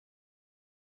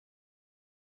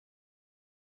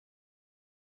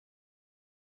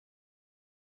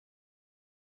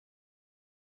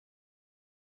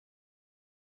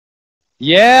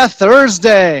Yeah,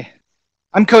 Thursday.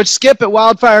 I'm Coach Skip at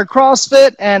Wildfire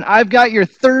CrossFit, and I've got your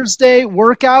Thursday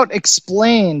workout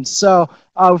explained. So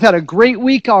we've had a great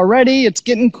week already. It's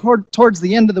getting towards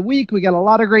the end of the week. We got a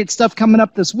lot of great stuff coming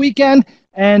up this weekend,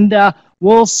 and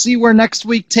we'll see where next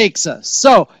week takes us.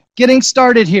 So getting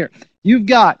started here. You've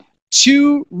got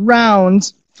 2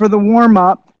 rounds for the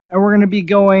warm-up, and we're going to be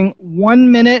going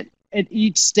 1 minute at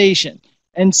each station.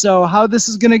 And so how this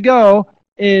is going to go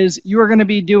is you are going to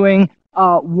be doing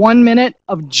 1 minute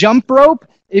of jump rope.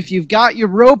 If you've got your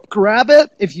rope, grab it.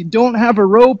 If you don't have a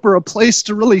rope or a place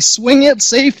to really swing it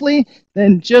safely,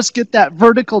 then just get that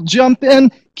vertical jump in.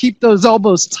 Keep those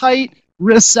elbows tight,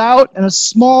 wrists out, and a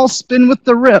small spin with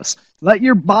the wrists. Let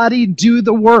your body do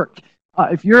the work.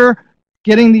 If you're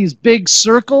getting these big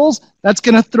circles, that's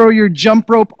going to throw your jump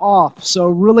rope off. So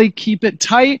really keep it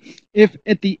tight. If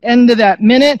at the end of that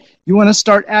minute, you want to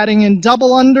start adding in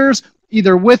double unders,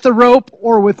 either with a rope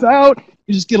or without,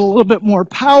 you just get a little bit more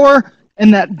power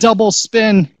and that double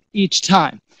spin each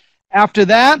time. After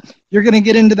that, you're going to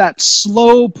get into that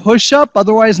slow push-up,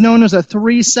 otherwise known as a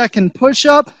 3-second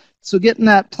push-up. So get in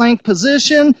that plank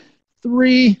position,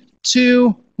 3,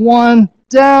 2, 1,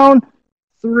 down,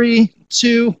 3,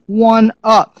 2, 1,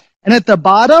 up. And at the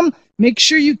bottom, make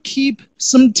sure you keep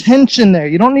some tension there.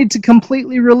 You don't need to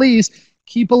completely release.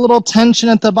 Keep a little tension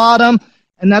at the bottom,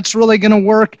 and that's really going to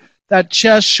work that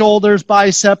chest, shoulders,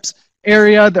 biceps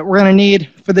area that we're going to need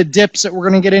for the dips that we're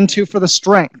going to get into for the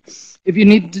strength. If you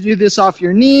need to do this off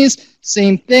your knees,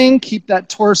 same thing. Keep that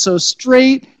torso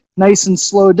straight, nice and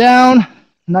slow down,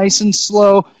 nice and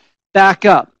slow back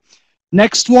up.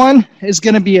 Next one is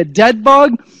going to be a dead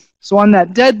bug. So on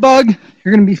that dead bug,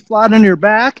 you're going to be flat on your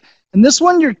back. And this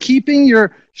one, you're keeping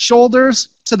your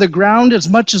shoulders to the ground as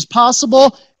much as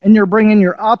possible, and you're bringing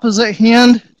your opposite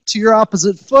hand to your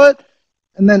opposite foot,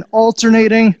 and then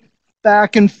alternating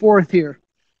back and forth here.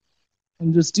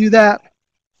 And just do that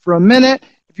for a minute.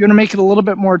 If you want to make it a little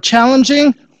bit more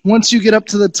challenging, once you get up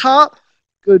to the top,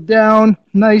 go down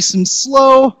nice and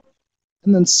slow,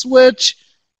 and then switch,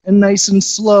 and nice and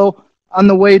slow on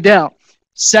the way down.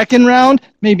 Second round,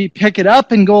 maybe pick it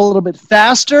up and go a little bit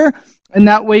faster, and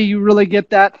that way you really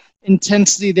get that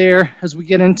intensity there as we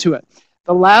get into it.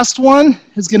 The last one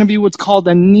is going to be what's called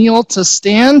a kneel to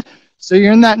stand. So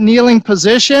you're in that kneeling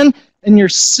position, and you're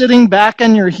sitting back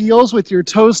on your heels with your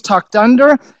toes tucked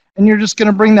under, and you're just going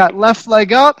to bring that left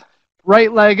leg up,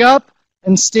 right leg up,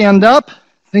 and stand up.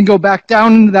 Then go back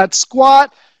down into that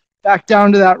squat, back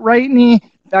down to that right knee,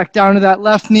 back down to that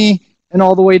left knee, and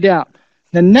all the way down.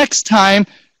 Then next time,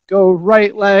 go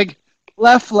right leg,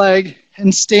 left leg,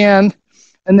 and stand,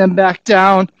 and then back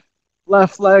down,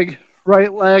 left leg,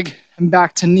 right leg, and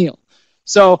back to kneel.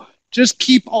 So just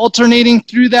keep alternating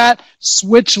through that,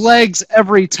 switch legs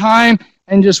every time,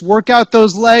 and just work out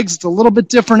those legs. It's a little bit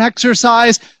different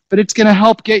exercise, but it's going to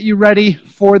help get you ready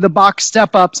for the box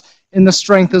step-ups in the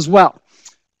strength as well.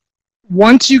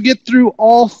 Once you get through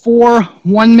all 4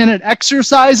 1-minute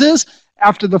exercises,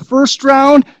 after the first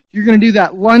round, you're going to do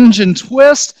that lunge and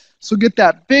twist. So get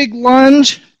that big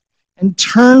lunge and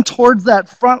turn towards that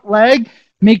front leg.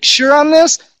 Make sure on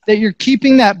this that you're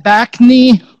keeping that back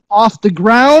knee off the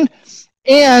ground,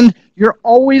 and you're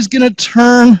always going to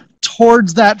turn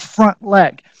towards that front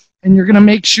leg. And you're going to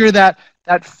make sure that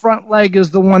that front leg is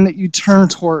the one that you turn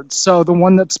towards, so the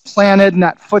one that's planted and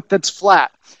that foot that's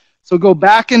flat. So go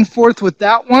back and forth with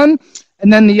that one.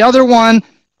 And then the other one,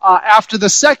 after the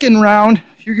second round,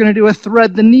 you're going to do a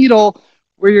thread the needle,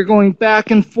 where you're going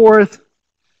back and forth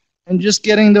and just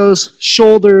getting those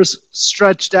shoulders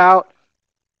stretched out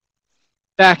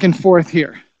back and forth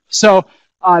here. So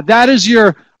that is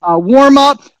your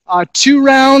warm-up, 2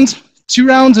 rounds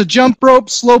of jump rope,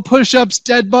 slow push-ups,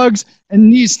 dead bugs, and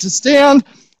knees to stand.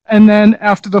 And then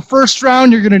after the first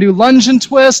round, you're going to do lunge and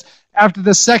twist. After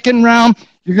the second round,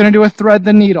 you're going to do a thread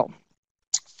the needle.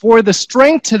 For the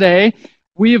strength today,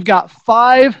 we've got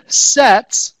 5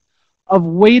 sets of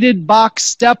weighted box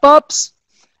step-ups,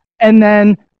 and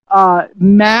then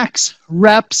max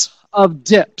reps of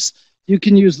dips. You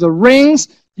can use the rings,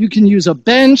 you can use a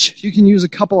bench, you can use a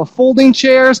couple of folding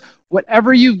chairs,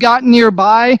 whatever you've got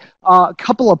nearby. A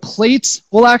couple of plates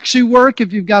will actually work.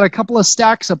 If you've got a couple of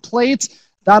stacks of plates,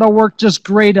 that'll work just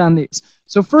great on these.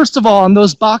 So first of all, on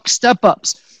those box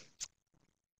step-ups,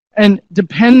 and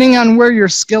depending on where your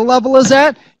skill level is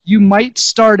at, you might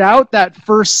start out that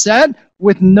first set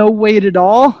with no weight at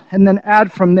all, and then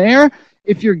add from there.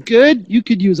 If you're good, you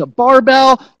could use a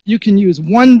barbell, you can use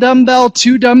 1 dumbbell,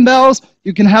 2 dumbbells,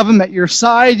 you can have them at your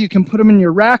side, you can put them in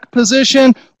your rack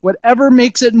position, whatever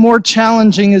makes it more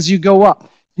challenging as you go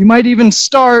up. You might even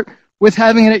start with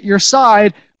having it at your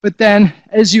side, but then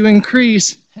as you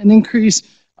increase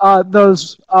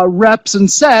those reps and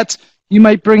sets, you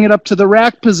might bring it up to the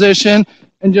rack position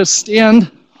and just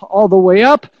stand all the way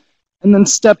up and then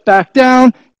step back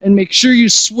down, and make sure you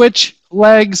switch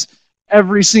legs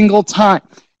every single time.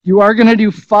 You are going to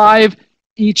do 5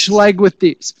 each leg with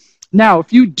these. Now,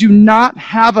 if you do not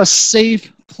have a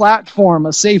safe platform,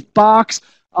 a safe box,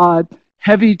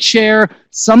 heavy chair,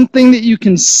 something that you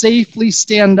can safely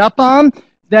stand up on,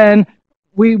 then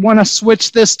we want to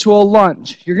switch this to a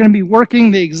lunge. You're going to be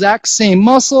working the exact same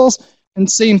muscles and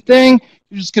same thing.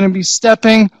 You're just going to be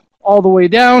stepping all the way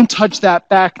down, touch that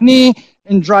back knee,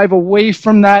 and drive away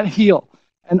from that heel.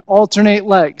 And alternate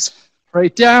legs.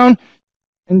 Right down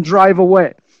and drive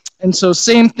away. And so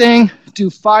same thing, do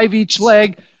 5 each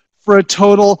leg for a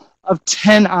total of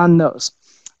 10 on those.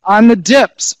 On the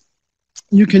dips,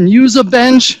 you can use a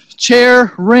bench,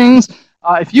 chair, rings.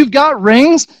 If you've got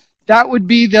rings, that would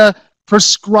be the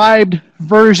prescribed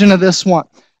version of this one.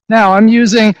 Now, I'm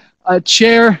using a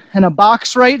chair and a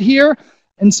box right here,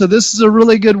 and so this is a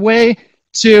really good way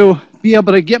to be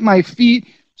able to get my feet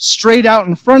straight out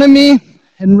in front of me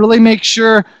and really make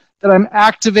sure that I'm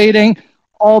activating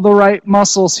all the right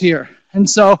muscles here. And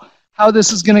so how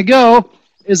this is going to go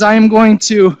is I am going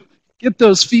to get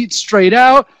those feet straight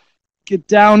out, get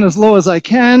down as low as I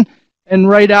can, and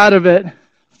right out of it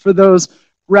for those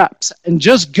reps. And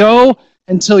just go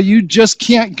until you just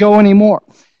can't go anymore.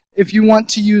 If you want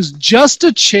to use just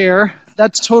a chair,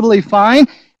 that's totally fine.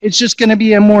 It's just going to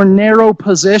be a more narrow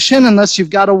position unless you've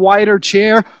got a wider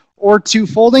chair or 2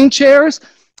 folding chairs.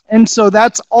 And so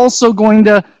that's also going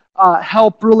to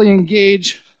help really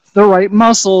engage the right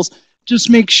muscles. Just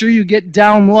make sure you get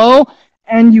down low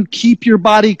and you keep your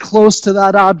body close to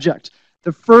that object.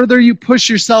 The further you push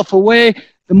yourself away,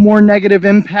 the more negative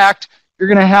impact you're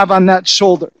going to have on that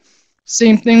shoulder.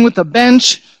 Same thing with a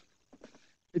bench.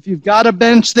 If you've got a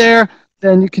bench there,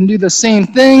 then you can do the same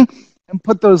thing and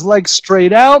put those legs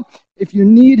straight out. If you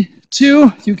need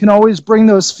to, you can always bring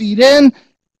those feet in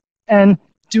and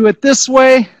do it this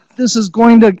way. This is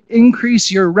going to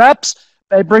increase your reps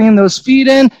by bringing those feet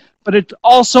in, but it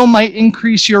also might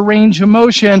increase your range of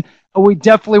motion, and we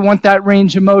definitely want that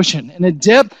range of motion. In a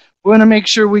dip, we want to make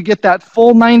sure we get that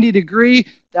full 90 degree,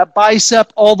 that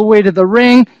bicep all the way to the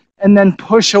ring, and then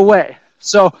push away.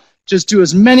 So just do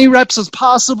as many reps as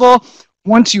possible.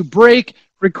 Once you break,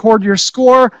 record your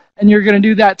score, and you're going to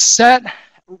do that set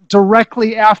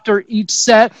directly after each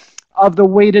set of the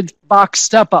weighted box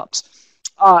step-ups.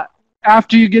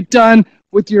 After you get done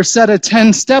with your set of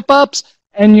 10 step-ups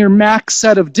and your max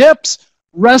set of dips,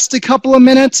 rest a couple of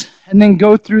minutes, and then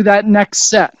go through that next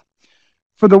set.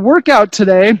 For the workout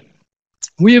today,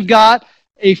 we have got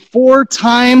a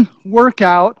 4-time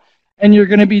workout, and you're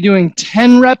going to be doing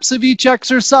 10 reps of each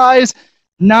exercise,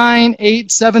 9,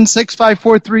 8, 7, 6, 5,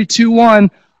 4, 3, 2,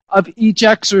 1 of each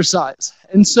exercise.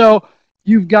 And so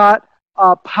you've got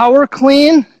a power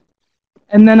clean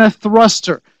and then a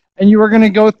thruster. And you are going to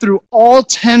go through all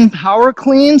 10 power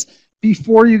cleans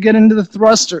before you get into the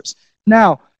thrusters.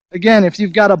 Now, again, if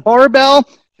you've got a barbell,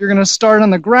 you're going to start on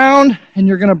the ground, and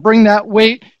you're going to bring that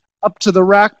weight up to the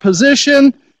rack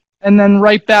position, and then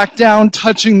right back down,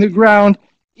 touching the ground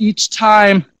each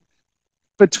time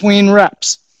between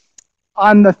reps.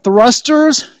 On the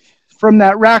thrusters, from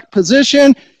that rack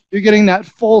position, you're getting that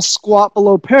full squat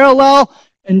below parallel,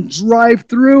 and drive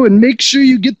through, and make sure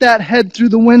you get that head through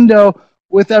the window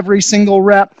with every single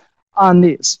rep on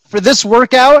these. For this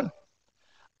workout,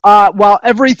 while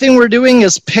everything we're doing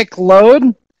is pick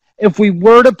load, if we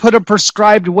were to put a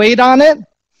prescribed weight on it,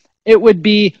 it would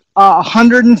be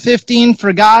 115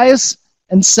 for guys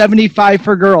and 75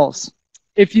 for girls.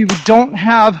 If you don't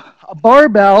have a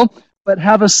barbell but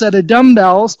have a set of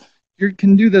dumbbells, you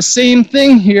can do the same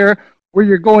thing here where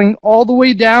you're going all the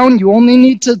way down. You only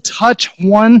need to touch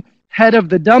one head of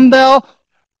the dumbbell,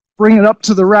 bring it up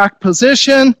to the rack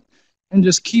position, and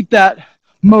just keep that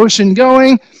motion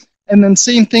going. And then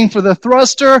same thing for the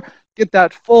thruster. Get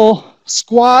that full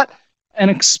squat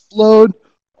and explode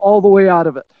all the way out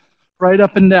of it, right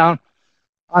up and down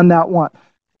on that one.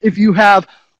 If you have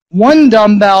one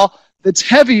dumbbell that's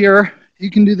heavier, you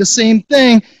can do the same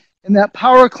thing in that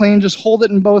power clean. Just hold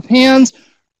it in both hands,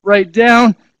 right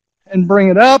down, and bring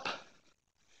it up.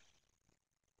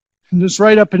 And just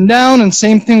right up and down, and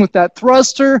same thing with that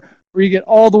thruster, where you get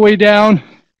all the way down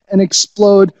and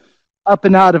explode up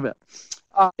and out of it.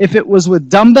 If it was with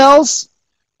dumbbells,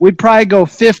 we'd probably go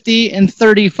 50 and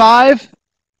 35.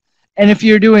 And if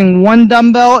you're doing one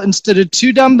dumbbell instead of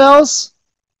 2 dumbbells,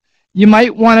 you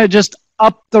might want to just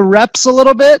up the reps a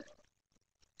little bit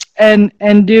and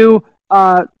do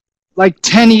like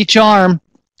 10 each arm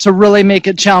to really make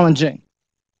it challenging.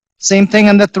 Same thing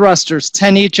on the thrusters,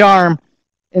 10 each arm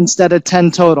instead of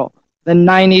 10 total. Then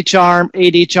 9 each arm,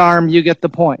 8 each arm, you get the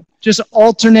point. Just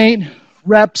alternate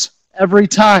reps every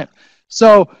time.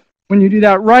 So when you do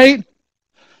that right,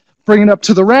 bring it up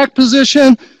to the rack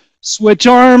position, switch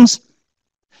arms,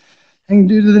 and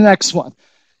do to the next one.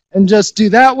 And just do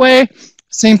that way.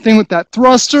 Same thing with that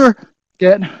thruster.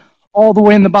 Get all the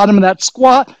way in the bottom of that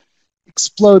squat,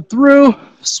 explode through,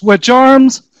 switch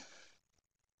arms,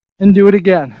 and do it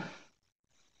again.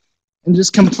 And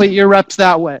just complete your reps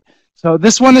that way. So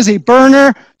this one is a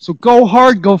burner, so go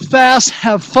hard, go fast,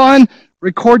 have fun,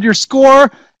 record your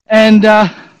score, and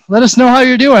let us know how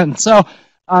you're doing. So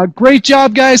great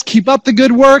job, guys. Keep up the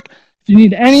good work. If you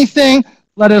need anything,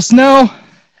 let us know,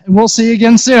 and we'll see you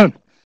again soon.